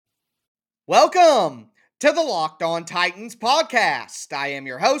Welcome to the Locked On Titans podcast. I am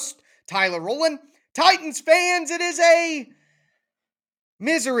your host, Tyler Rowland. Titans fans, it is a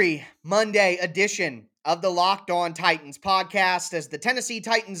misery Monday edition of the Locked On Titans podcast as the Tennessee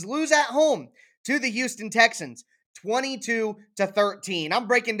Titans lose at home to the Houston Texans 22-13. I'm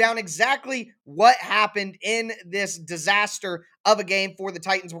breaking down exactly what happened in this disaster of a game for the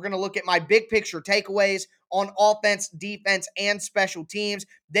Titans. We're going to look at my big picture takeaways on offense, defense, and special teams.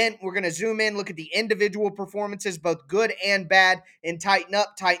 Then we're going to zoom in, look at the individual performances, both good and bad, and tighten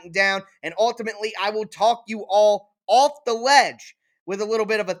up, tighten down. And ultimately, I will talk you all off the ledge with a little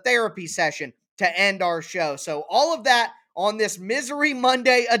bit of a therapy session to end our show. So all of that on this Misery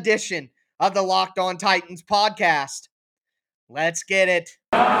Monday edition of the Locked On Titans podcast. Let's get it.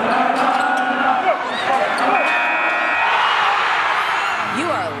 You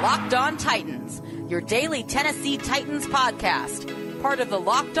are Locked On Titans, your daily Tennessee Titans podcast, part of the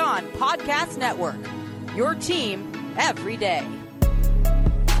Locked On Podcast Network, your team every day.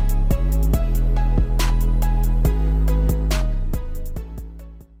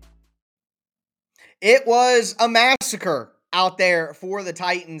 It was a massacre out there for the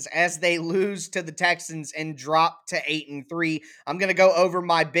Titans as they lose to the Texans and drop to 8-3. I'm going to go over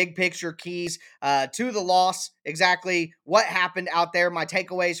my big picture keys to the loss, exactly what happened out there, my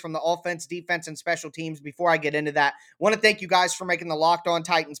takeaways from the offense, defense, and special teams. Before I get into that, I want to thank you guys for making the Locked On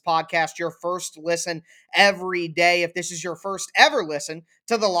Titans podcast your first listen every day. If this is your first ever listen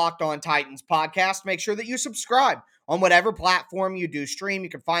to the Locked On Titans podcast, make sure that you subscribe on whatever platform you do stream. You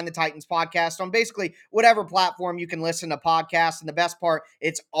can find the Titans podcast on basically whatever platform you can listen to podcasts. And the best part,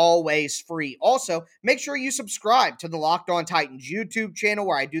 it's always free. Also, make sure you subscribe to the Locked On Titans YouTube channel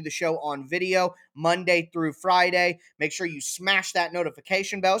where I do the show on video Monday through Friday. Make sure you smash that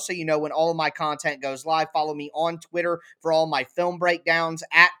notification bell so you know when all of my content goes live. Follow me on Twitter for all my film breakdowns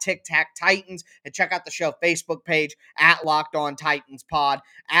at Tic Tac Titans, and check out the show Facebook page at Locked On Titans Pod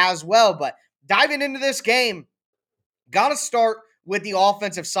as well. But diving into this game, got to start with the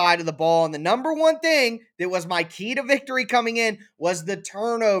offensive side of the ball. And the number one thing that was my key to victory coming in was the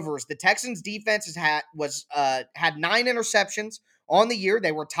turnovers. The Texans defense had 9 interceptions on the year.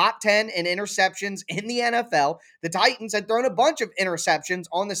 They were top 10 in interceptions in the NFL. The Titans had thrown a bunch of interceptions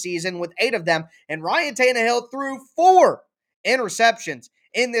on the season with 8 of them. And Ryan Tannehill threw 4 interceptions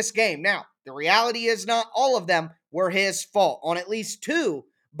in this game. Now, the reality is not all of them were his fault. On at least 2,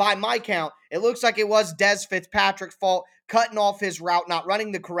 by my count, it looks like it was Dez Fitzpatrick's fault, cutting off his route, not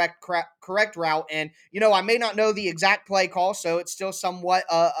running the correct route. And, I may not know the exact play call, so it's still somewhat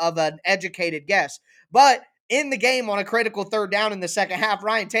of an educated guess. But in the game on a critical third down in the second half,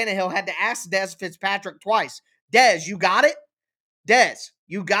 Ryan Tannehill had to ask Dez Fitzpatrick twice, Dez, you got it? Dez,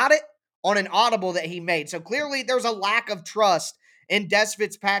 you got it? On an audible that he made. So clearly there's a lack of trust in Dez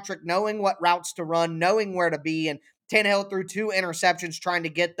Fitzpatrick knowing what routes to run, knowing where to be, and Tannehill threw 2 interceptions trying to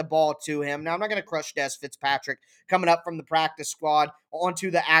get the ball to him. Now, I'm not going to crush Dez Fitzpatrick coming up from the practice squad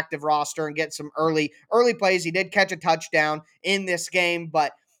onto the active roster and get some early plays. He did catch a touchdown in this game,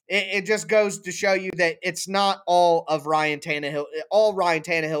 but it just goes to show you that it's not all Ryan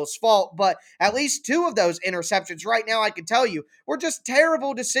Tannehill's fault, but at least 2 of those interceptions right now, I can tell you, were just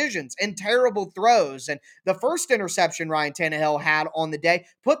terrible decisions and terrible throws. And the first interception Ryan Tannehill had on the day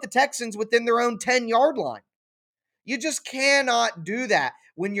put the Texans within their own 10-yard line. You just cannot do that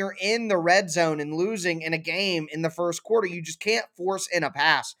when you're in the red zone and losing in a game in the first quarter. You just can't force in a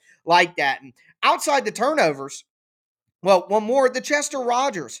pass like that. And outside the turnovers, well, one more, the Chester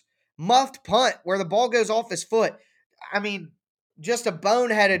Rogers muffed punt where the ball goes off his foot. I mean, just a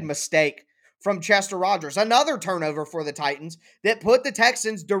boneheaded mistake from Chester Rogers. Another turnover for the Titans that put the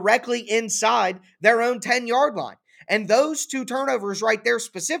Texans directly inside their own 10-yard line. And those 2 turnovers right there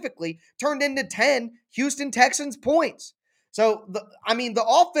specifically turned into 10 Houston Texans points. So, the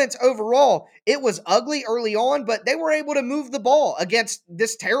offense overall, it was ugly early on, but they were able to move the ball against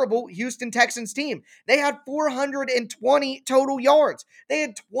this terrible Houston Texans team. They had 420 total yards. They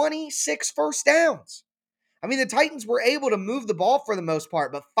had 26 first downs. The Titans were able to move the ball for the most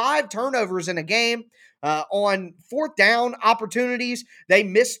part, but 5 turnovers in a game on 4th down opportunities. They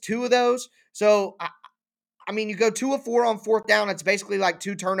missed 2 of those. So, you go 2 of 4 on 4th down. It's basically like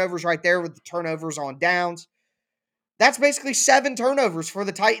 2 turnovers right there with the turnovers on downs. That's basically 7 turnovers for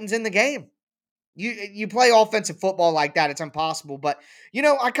the Titans in the game. You play offensive football like that, it's impossible. But,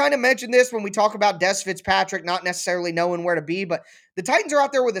 I kind of mentioned this when we talk about Dez Fitzpatrick not necessarily knowing where to be, but the Titans are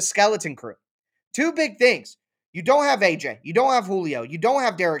out there with a skeleton crew. 2 big things. You don't have AJ. You don't have Julio. You don't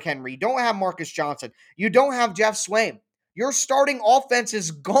have Derrick Henry. You don't have Marcus Johnson. You don't have Jeff Swaim. Your starting offense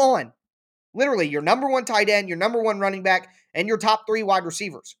is gone. Literally, your number 1 tight end, your number 1 running back, and your top 3 wide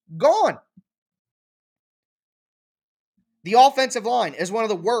receivers. Gone. The offensive line is one of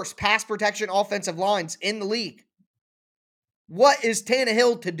the worst pass protection offensive lines in the league. What is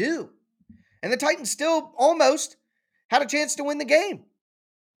Tannehill to do? And the Titans still almost had a chance to win the game.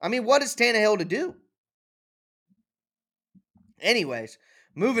 I mean, what is Tannehill to do? Anyways,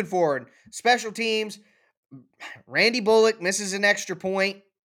 moving forward, special teams, Randy Bullock misses an extra point,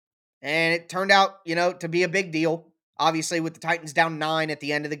 and it turned out, to be a big deal, obviously, with the Titans down 9 at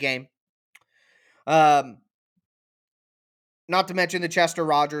the end of the game. Not to mention the Chester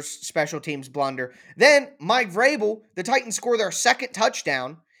Rogers special teams blunder. Then Mike Vrabel, the Titans score their second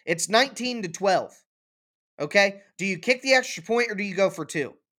touchdown. It's 19-12. Okay? Do you kick the extra point or do you go for 2?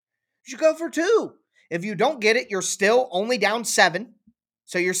 You should go for 2. If you don't get it, you're still only down 7.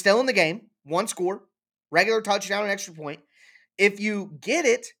 So you're still in the game. 1 score. Regular touchdown and extra point. If you get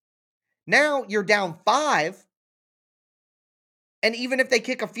it, now you're down 5. And even if they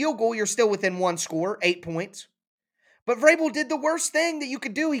kick a field goal, you're still within 1 score, 8 points. But Vrabel did the worst thing that you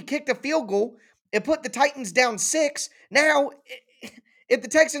could do. He kicked a field goal. It put the Titans down 6. Now, if the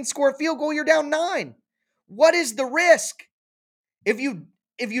Texans score a field goal, you're down 9. What is the risk? If you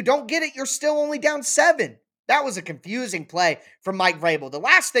don't get it, you're still only down 7. That was a confusing play from Mike Vrabel. The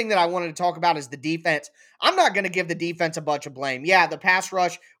last thing that I wanted to talk about is the defense. I'm not going to give the defense a bunch of blame. Yeah, the pass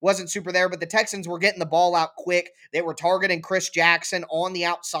rush wasn't super there, but the Texans were getting the ball out quick. They were targeting Chris Jackson on the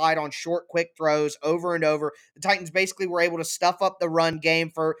outside on short, quick throws over and over. The Titans basically were able to stuff up the run game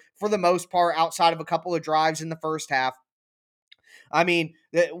for the most part outside of a couple of drives in the first half. I mean,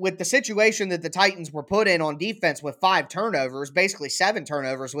 with the situation that the Titans were put in on defense with 5 turnovers, basically 7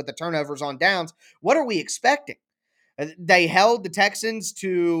 turnovers with the turnovers on downs, what are we expecting? They held the Texans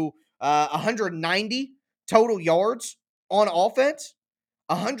to 190 total yards on offense,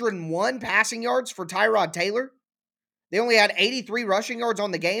 101 passing yards for Tyrod Taylor. They only had 83 rushing yards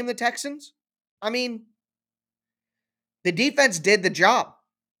on the game, the Texans. I mean, the defense did the job.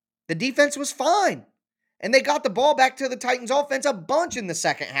 The defense was fine. And they got the ball back to the Titans offense a bunch in the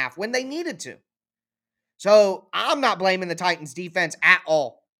second half when they needed to. So I'm not blaming the Titans defense at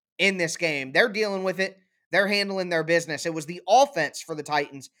all in this game. They're dealing with it. They're handling their business. It was the offense for the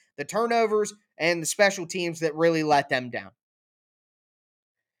Titans, the turnovers, and the special teams that really let them down.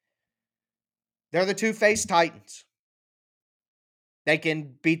 They're the two-faced Titans. They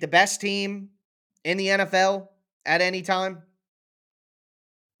can beat the best team in the NFL at any time,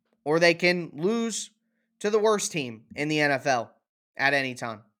 or they can lose to the worst team in the NFL at any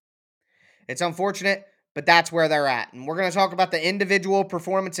time. It's unfortunate, but that's where they're at. And we're going to talk about the individual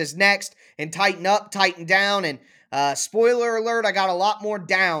performances next and tighten up, tighten down. And spoiler alert, I got a lot more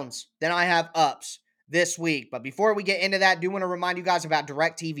downs than I have ups this week. But before we get into that, I do want to remind you guys about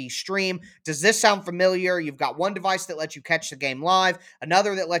DirecTV Stream. Does this sound familiar? You've got one device that lets you catch the game live,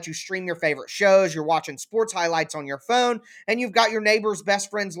 another that lets you stream your favorite shows, you're watching sports highlights on your phone, and you've got your neighbor's best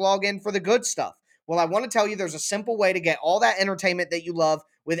friend's login for the good stuff. Well, I want to tell you there's a simple way to get all that entertainment that you love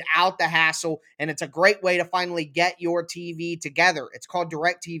without the hassle, and it's a great way to finally get your TV together. It's called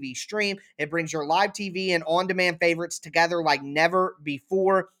DirecTV Stream. It brings your live TV and on-demand favorites together like never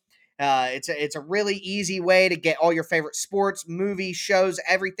before. It's a really easy way to get all your favorite sports, movies, shows,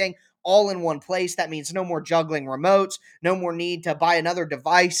 everything all in one place. That means no more juggling remotes, no more need to buy another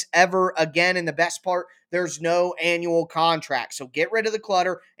device ever again. And the best part, there's no annual contract. So get rid of the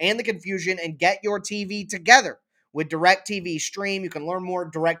clutter and the confusion and get your TV together with DirecTV Stream. You can learn more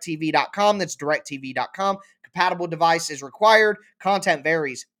at directtv.com. That's directtv.com. Compatible device is required. Content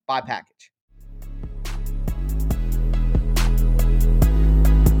varies by package.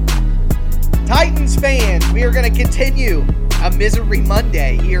 Titans fans, we are going to continue a Misery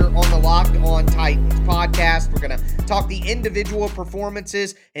Monday here on the Locked On Titans podcast. We're going to talk the individual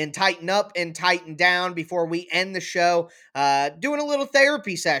performances and tighten up and tighten down before we end the show. Doing a little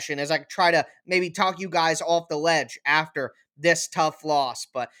therapy session as I try to maybe talk you guys off the ledge after this tough loss.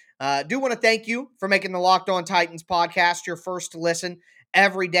 But do want to thank you for making the Locked On Titans podcast your first listen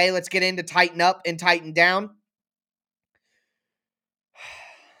every day. Let's get into tighten up and tighten down.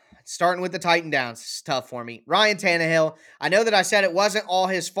 Starting with the Titan downs, it's tough for me. Ryan Tannehill, I know that I said it wasn't all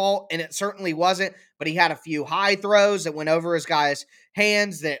his fault, and it certainly wasn't, but he had a few high throws that went over his guys'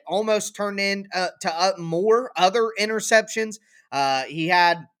 hands that almost turned into more other interceptions. He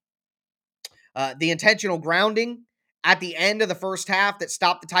had the intentional grounding at the end of the first half that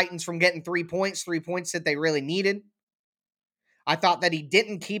stopped the Titans from getting 3 points that they really needed. I thought that he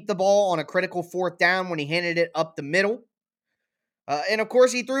didn't keep the ball on a critical fourth down when he handed it up the middle. And, of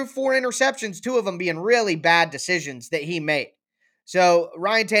course, he threw 4 interceptions, 2 of them being really bad decisions that he made. So,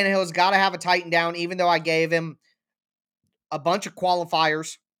 Ryan Tannehill's got to have a Titan down, even though I gave him a bunch of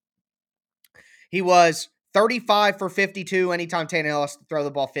qualifiers. He was 35 for 52. Anytime Tannehill has to throw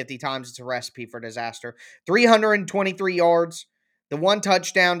the ball 50 times, it's a recipe for disaster. 323 yards, the 1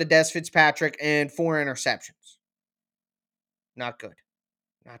 touchdown to Des Fitzpatrick, and 4 interceptions. Not good.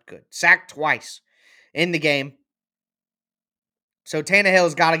 Not good. Sacked twice in the game. So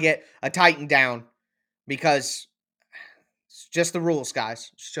Tannehill's got to get a Titan down because it's just the rules, guys.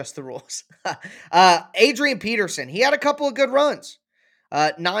 It's just the rules. Adrian Peterson, he had a couple of good runs.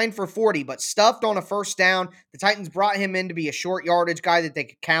 9 for 40, but stuffed on a first down. The Titans brought him in to be a short yardage guy that they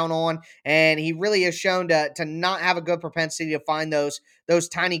could count on, and he really has shown to not have a good propensity to find those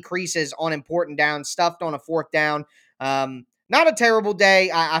tiny creases on important downs. Stuffed on a 4th down. Not a terrible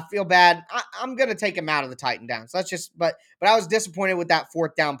day. I feel bad. I'm gonna take him out of the Titan downs. That's just, but I was disappointed with that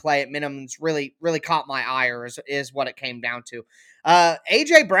 4th down play at minimums. Really caught my ire is what it came down to.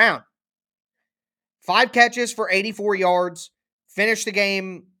 AJ Brown, 5 catches for 84 yards. Finished the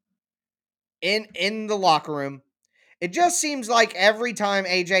game in the locker room. It just seems like every time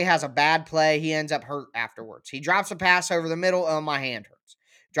AJ has a bad play, he ends up hurt afterwards. He drops a pass over the middle, oh, my hand hurts.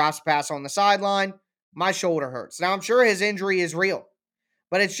 Drops a pass on the sideline, my shoulder hurts. Now, I'm sure his injury is real,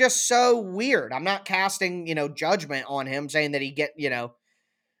 but it's just so weird. I'm not casting, judgment on him, saying that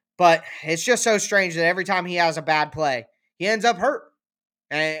but it's just so strange that every time he has a bad play, he ends up hurt.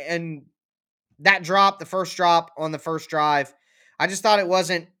 And that drop, the first drop on the first drive, I just thought it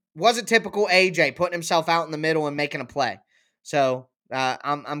wasn't typical AJ putting himself out in the middle and making a play. So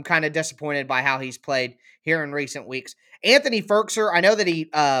I'm kind of disappointed by how he's played here in recent weeks. Anthony Firkser, I know that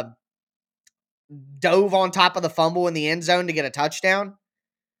he dove on top of the fumble in the end zone to get a touchdown,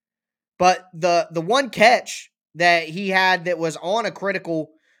 but the one catch that he had that was on a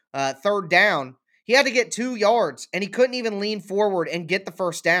critical 3rd down, he had to get 2 yards, and he couldn't even lean forward and get the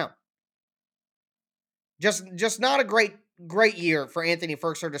first down. Just not a great year for Anthony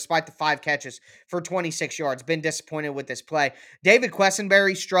Firkser, despite the 5 catches for 26 yards. Been disappointed with this play. David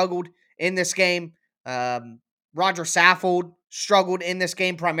Quessenberry struggled in this game. Roger Saffold struggled in this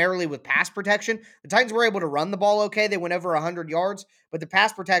game primarily with pass protection. The Titans were able to run the ball okay. They went over 100 yards, but the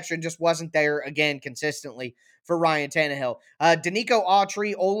pass protection just wasn't there, again, consistently for Ryan Tannehill. Danico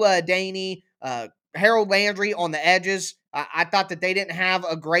Autry, Ola Adeni, Harold Landry on the edges. I thought that they didn't have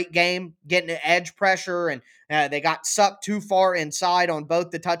a great game getting the edge pressure, and they got sucked too far inside on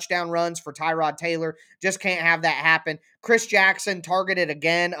both the touchdown runs for Tyrod Taylor. Just can't have that happen. Chris Jackson targeted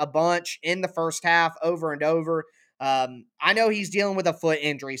again a bunch in the first half over and over. I know he's dealing with a foot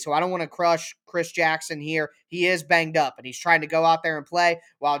injury, so I don't want to crush Chris Jackson here. He is banged up, and he's trying to go out there and play,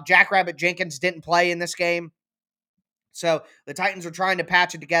 while Jackrabbit Jenkins didn't play in this game. So the Titans are trying to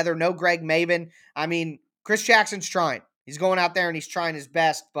patch it together. No Greg Maven. I mean, Chris Jackson's trying. He's going out there and he's trying his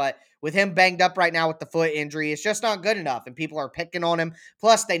best, but with him banged up right now with the foot injury, it's just not good enough, and people are picking on him.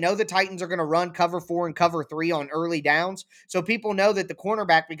 Plus, they know the Titans are going to run cover 4 and cover 3 on early downs, so people know that the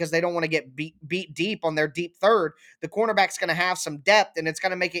cornerback, because they don't want to get beat deep on their deep third, the cornerback's going to have some depth, and it's going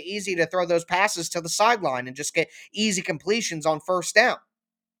to make it easy to throw those passes to the sideline and just get easy completions on first down.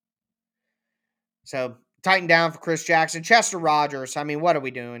 So, Tighten down for Chris Jackson. Chester Rogers, I mean, what are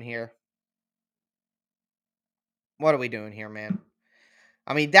we doing here? What are we doing here, man?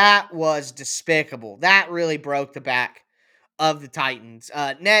 I mean, that was despicable. That really broke the back of the Titans.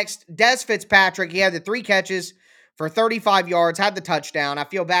 Next, Des Fitzpatrick. He had the 3 catches for 35 yards, had the touchdown. I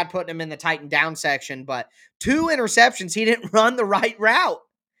feel bad putting him in the Titan down section, but 2 interceptions. He didn't run the right route.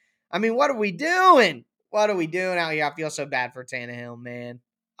 I mean, what are we doing? What are we doing out here? I feel so bad for Tannehill, man.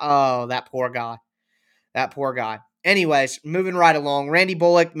 Oh, that poor guy. That poor guy. Anyways, moving right along. Randy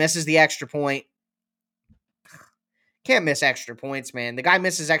Bullock misses the extra point. Can't miss extra points, man. The guy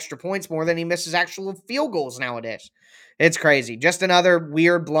misses extra points more than he misses actual field goals nowadays. It's crazy. Just another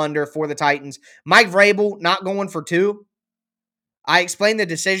weird blunder for the Titans. Mike Vrabel not going for 2. I explained the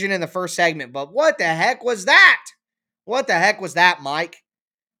decision in the first segment, but what the heck was that? What the heck was that, Mike?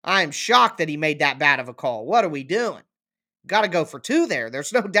 I am shocked that he made that bad of a call. What are we doing? Got to go for 2 there.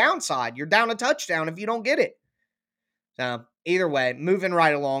 There's no downside. You're down a touchdown if you don't get it. So, either way, moving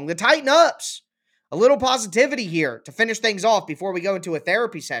right along. The Titan Ups. A little positivity here to finish things off before we go into a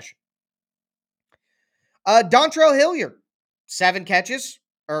therapy session. Dontrell Hilliard. 7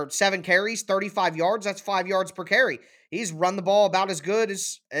 carries, 35 yards. That's 5 yards per carry. He's run the ball about as good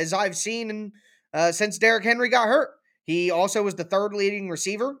as I've seen since Derrick Henry got hurt. He also was the 3rd leading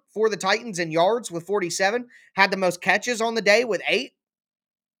receiver for the Titans in yards with 47. Had the most catches on the day with 8.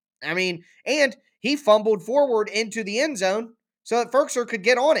 I mean, and he fumbled forward into the end zone so that Firkser could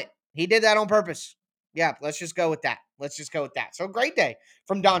get on it. He did that on purpose. Yeah, let's just go with that. So great day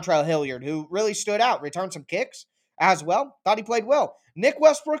from Dontrell Hilliard, who really stood out, returned some kicks as well. Thought he played well. Nick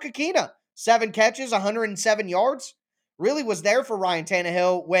Westbrook-Akina, 7 catches, 107 yards. Really was there for Ryan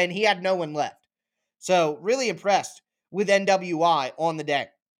Tannehill when he had no one left. So really impressed with NWI on the day.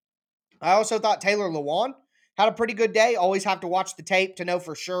 I also thought Taylor Lewan had a pretty good day. Always have to watch the tape to know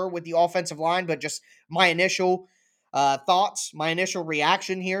for sure with the offensive line, but just my initial thoughts, my initial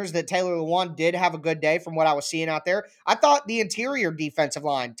reaction here is that Taylor Lewan did have a good day from what I was seeing out there. I thought the interior defensive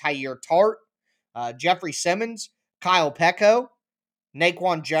line, Tyir Tart, Jeffrey Simmons, Kyle Pecco,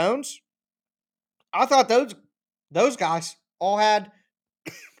 Naquan Jones, I thought those guys all had,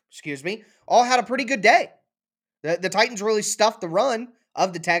 all had a pretty good day. The Titans really stuffed the run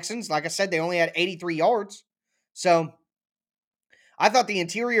of the Texans. Like I said, they only had 83 yards. So I thought the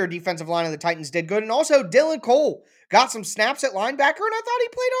interior defensive line of the Titans did good. And also Dylan Cole got some snaps at linebacker, and I thought he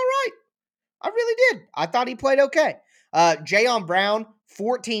played all right. I really did. I thought he played okay. Jayon Brown,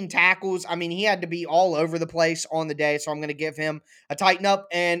 14 tackles. I mean, he had to be all over the place on the day, so I'm going to give him a tighten up.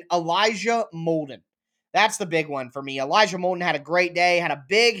 And Elijah Molden. That's the big one for me. Elijah Molden had a great day, had a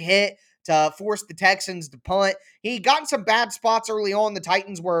big hit to force the Texans to punt. He got in some bad spots early on.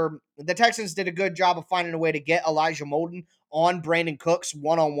 The Texans did a good job of finding a way to get Elijah Molden on Brandon Cooks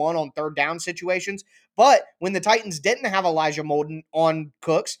one-on-one on third down situations. But when the Titans didn't have Elijah Molden on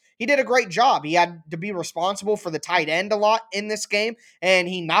Cooks, he did a great job. He had to be responsible for the tight end a lot in this game, and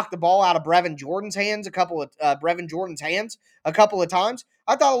he knocked the ball out of Brevin Jordan's hands a couple of times.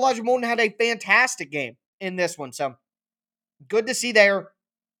 I thought Elijah Molden had a fantastic game in this one. So good to see there,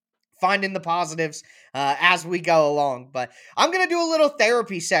 finding the positives as we go along. But I'm going to do a little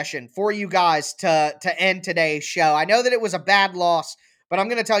therapy session for you guys to end today's show. I know that it was a bad loss, but I'm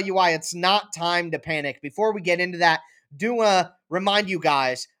going to tell you why it's not time to panic. Before we get into that, do want to remind you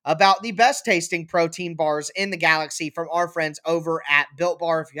guys about the best tasting protein bars in the galaxy from our friends over at Built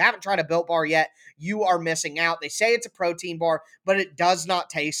Bar. If you haven't tried a Built Bar yet, you are missing out. They say it's a protein bar, but it does not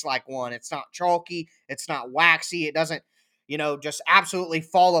taste like one. It's not chalky. It's not waxy. It doesn't, just absolutely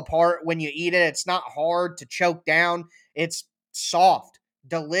fall apart when you eat it. It's not hard to choke down. It's soft,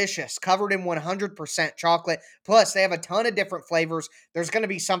 delicious, covered in 100% chocolate. Plus, they have a ton of different flavors. There's going to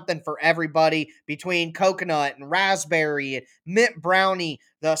be something for everybody between coconut and raspberry and mint brownie,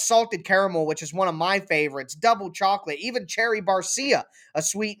 the salted caramel, which is one of my favorites, double chocolate, even cherry barcia, a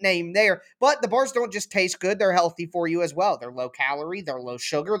sweet name there. But the bars don't just taste good, they're healthy for you as well. They're low calorie, they're low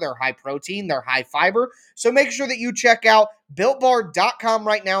sugar, they're high protein, they're high fiber. So make sure that you check out BuiltBar.com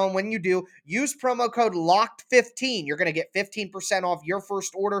right now, and when you do, use promo code LOCKED15. You're going to get 15% off your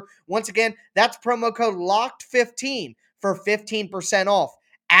first order. Once again, that's promo code LOCKED15 for 15% off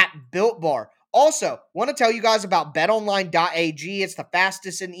at Built Bar. Also, want to tell you guys about betonline.ag. It's the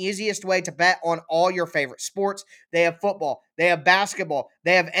fastest and easiest way to bet on all your favorite sports. They have football, they have basketball,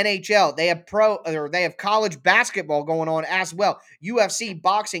 they have NHL, they have college basketball going on as well. UFC,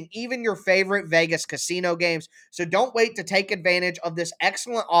 boxing, even your favorite Vegas casino games. So don't wait to take advantage of this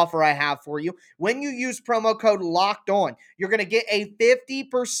excellent offer I have for you. When you use promo code LOCKED ON, you're going to get a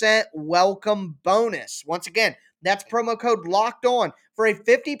 50% welcome bonus. Once again, that's promo code LOCKED ON for a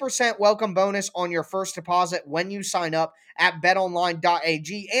 50% welcome bonus on your first deposit when you sign up at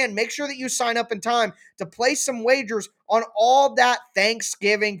betonline.ag. And make sure that you sign up in time to place some wagers on all that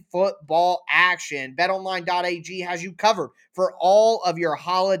Thanksgiving football action. betonline.ag has you covered for all of your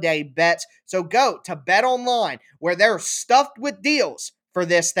holiday bets. So go to BetOnline, where they're stuffed with deals for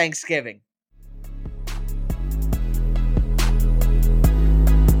this Thanksgiving.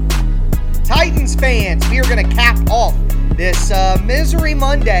 Titans fans, we are going to cap off this Misery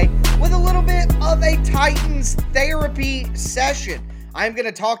Monday with a little bit of a Titans therapy session. I'm going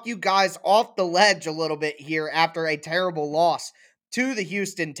to talk you guys off the ledge a little bit here after a terrible loss to the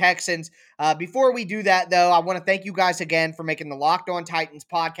Houston Texans. Before we do that, though, I want to thank you guys again for making the Locked On Titans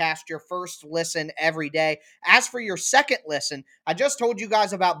podcast your first listen every day. As for your second listen, I just told you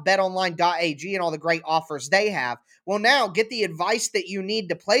guys about betonline.ag and all the great offers they have. Well, now get the advice that you need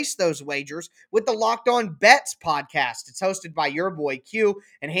to place those wagers with the Locked On Bets podcast. It's hosted by your boy Q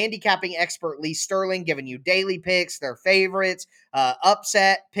and handicapping expert Lee Sterling, giving you daily picks, their favorites,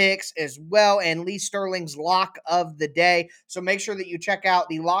 upset picks as well, and Lee Sterling's lock of the day. So make sure that you check out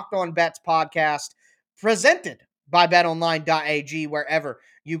the Locked On Bets podcast presented by betonline.ag wherever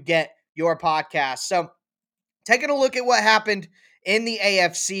you get your podcast. So taking a look at what happened in the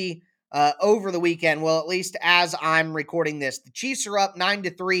AFC over the weekend. Well, at least as I'm recording this, the Chiefs are up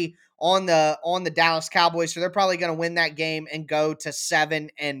 9-3 on the Dallas Cowboys, so they're probably going to win that game and go to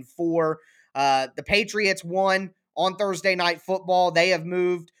 7-4. The Patriots won on Thursday Night Football. They have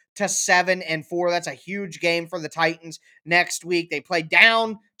moved to 7-4. That's a huge game for the Titans next week. They play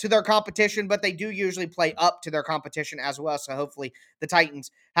down to their competition, but they do usually play up to their competition as well. So hopefully the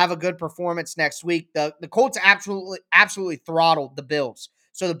Titans have a good performance next week. The Colts absolutely throttled the Bills.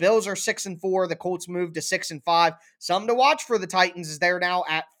 So the Bills are 6-4. The Colts moved to 6-5. Something to watch for the Titans is they're now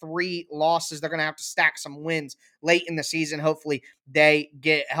at 3 losses. They're going to have to stack some wins late in the season. Hopefully they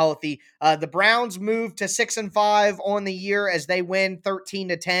get healthy. The Browns moved to 6-5 on the year as they win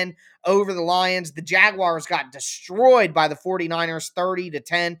 13-10 over the Lions. The Jaguars got destroyed by the 49ers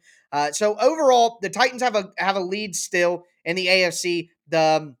 30-10. So overall, the Titans have a lead still in the AFC.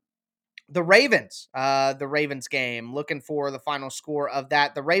 The Ravens game, looking for the final score of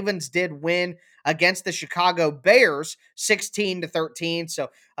that. The Ravens did win against the Chicago Bears 16-13. So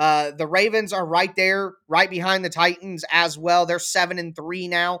the Ravens are right there, right behind the Titans as well. They're 7-3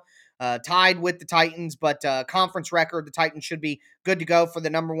 now, tied with the Titans, but conference record, the Titans should be good to go for the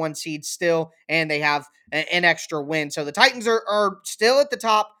number 1 seed still, and they have an extra win. So the Titans are still at the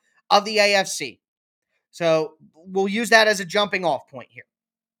top of the AFC. So we'll use that as a jumping off point here.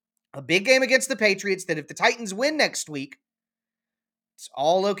 A big game against the Patriots that if the Titans win next week, it's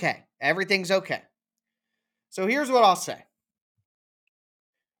all okay. Everything's okay. So here's what I'll say.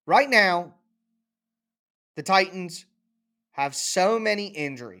 Right now, the Titans have so many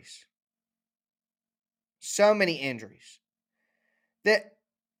injuries. So many injuries. That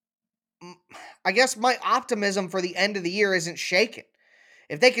I guess my optimism for the end of the year isn't shaken.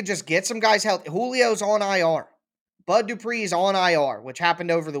 If they could just get some guys healthy. Julio's on IR. Bud Dupree's on IR, which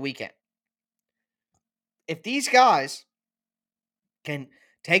happened over the weekend. If these guys can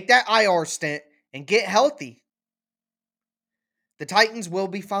take that IR stint and get healthy, the Titans will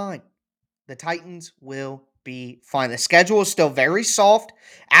be fine. The Titans will be fine. The schedule is still very soft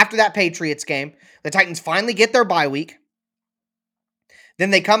after that Patriots game. The Titans finally get their bye week.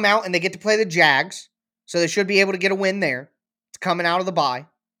 Then they come out and they get to play the Jags, so they should be able to get a win there. It's coming out of the bye.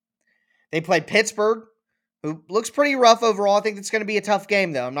 They play Pittsburgh, who looks pretty rough overall. I think it's going to be a tough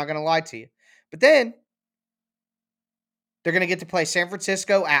game, though. I'm not going to lie to you. But then they're going to get to play San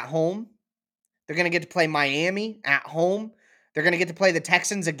Francisco at home. They're going to get to play Miami at home. They're going to get to play the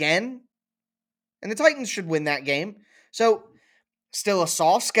Texans again. And the Titans should win that game. So, still a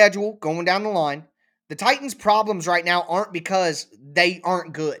soft schedule going down the line. The Titans' problems right now aren't because they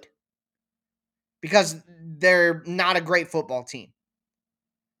aren't good. Because they're not a great football team.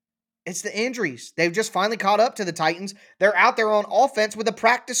 It's the injuries. They've just finally caught up to the Titans. They're out there on offense with a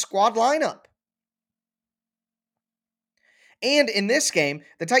practice squad lineup. And in this game,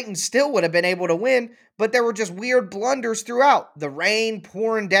 the Titans still would have been able to win, but there were just weird blunders throughout. The rain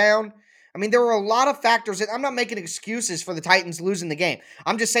pouring down. I mean, there were a lot of factors. I'm not making excuses for the Titans losing the game.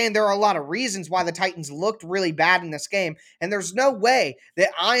 I'm just saying there are a lot of reasons why the Titans looked really bad in this game, and there's no way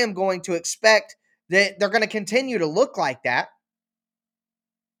that I am going to expect that they're going to continue to look like that.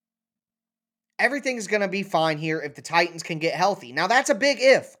 Everything's going to be fine here if the Titans can get healthy. Now, that's a big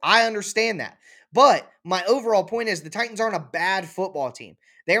if. I understand that. But my overall point is the Titans aren't a bad football team.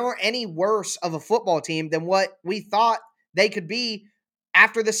 They aren't any worse of a football team than what we thought they could be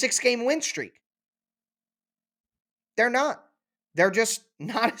after the 6-game win streak. They're not. They're just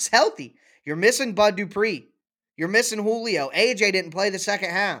not as healthy. You're missing Bud Dupree. You're missing Julio. AJ didn't play the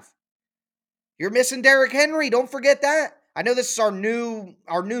second half. You're missing Derrick Henry. Don't forget that. I know this is our new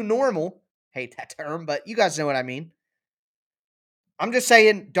normal. Hate that term, but you guys know what I mean. I'm just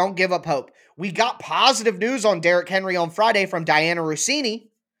saying, don't give up hope. We got positive news on Derrick Henry on Friday from Diana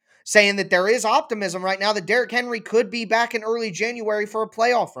Rossini, saying that there is optimism right now that Derrick Henry could be back in early January for a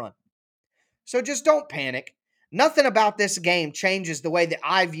playoff run. So just don't panic. Nothing about this game changes the way that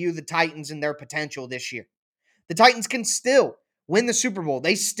I view the Titans and their potential this year. The Titans can still win the Super Bowl.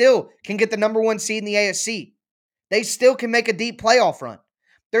 They still can get the number 1 seed in the AFC. They still can make a deep playoff run.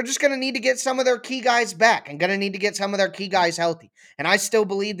 They're just going to need to get some of their key guys back and going to need to get some of their key guys healthy. And I still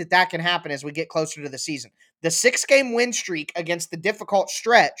believe that that can happen as we get closer to the season. The 6-game win streak against the difficult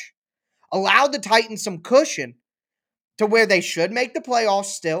stretch allowed the Titans some cushion to where they should make the playoffs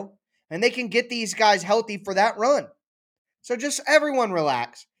still, and they can get these guys healthy for that run. So just everyone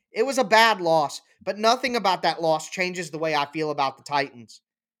relax. It was a bad loss, but nothing about that loss changes the way I feel about the Titans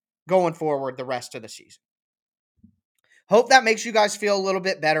going forward the rest of the season. Hope that makes you guys feel a little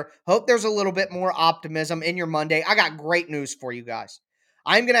bit better. Hope there's a little bit more optimism in your Monday. I got great news for you guys.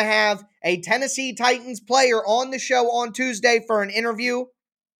 I'm going to have a Tennessee Titans player on the show on Tuesday for an interview.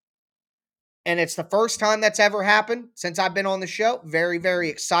 And it's the first time that's ever happened since I've been on the show. Very, very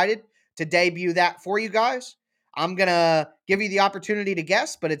excited to debut that for you guys. I'm going to give you the opportunity to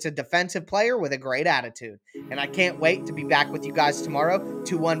guess, but it's a defensive player with a great attitude. And I can't wait to be back with you guys tomorrow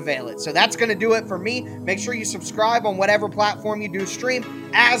to unveil it. So that's going to do it for me. Make sure you subscribe on whatever platform you do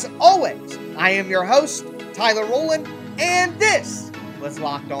stream. As always, I am your host, Tyler Rowland, and this was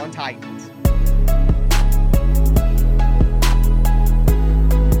Locked On Titans.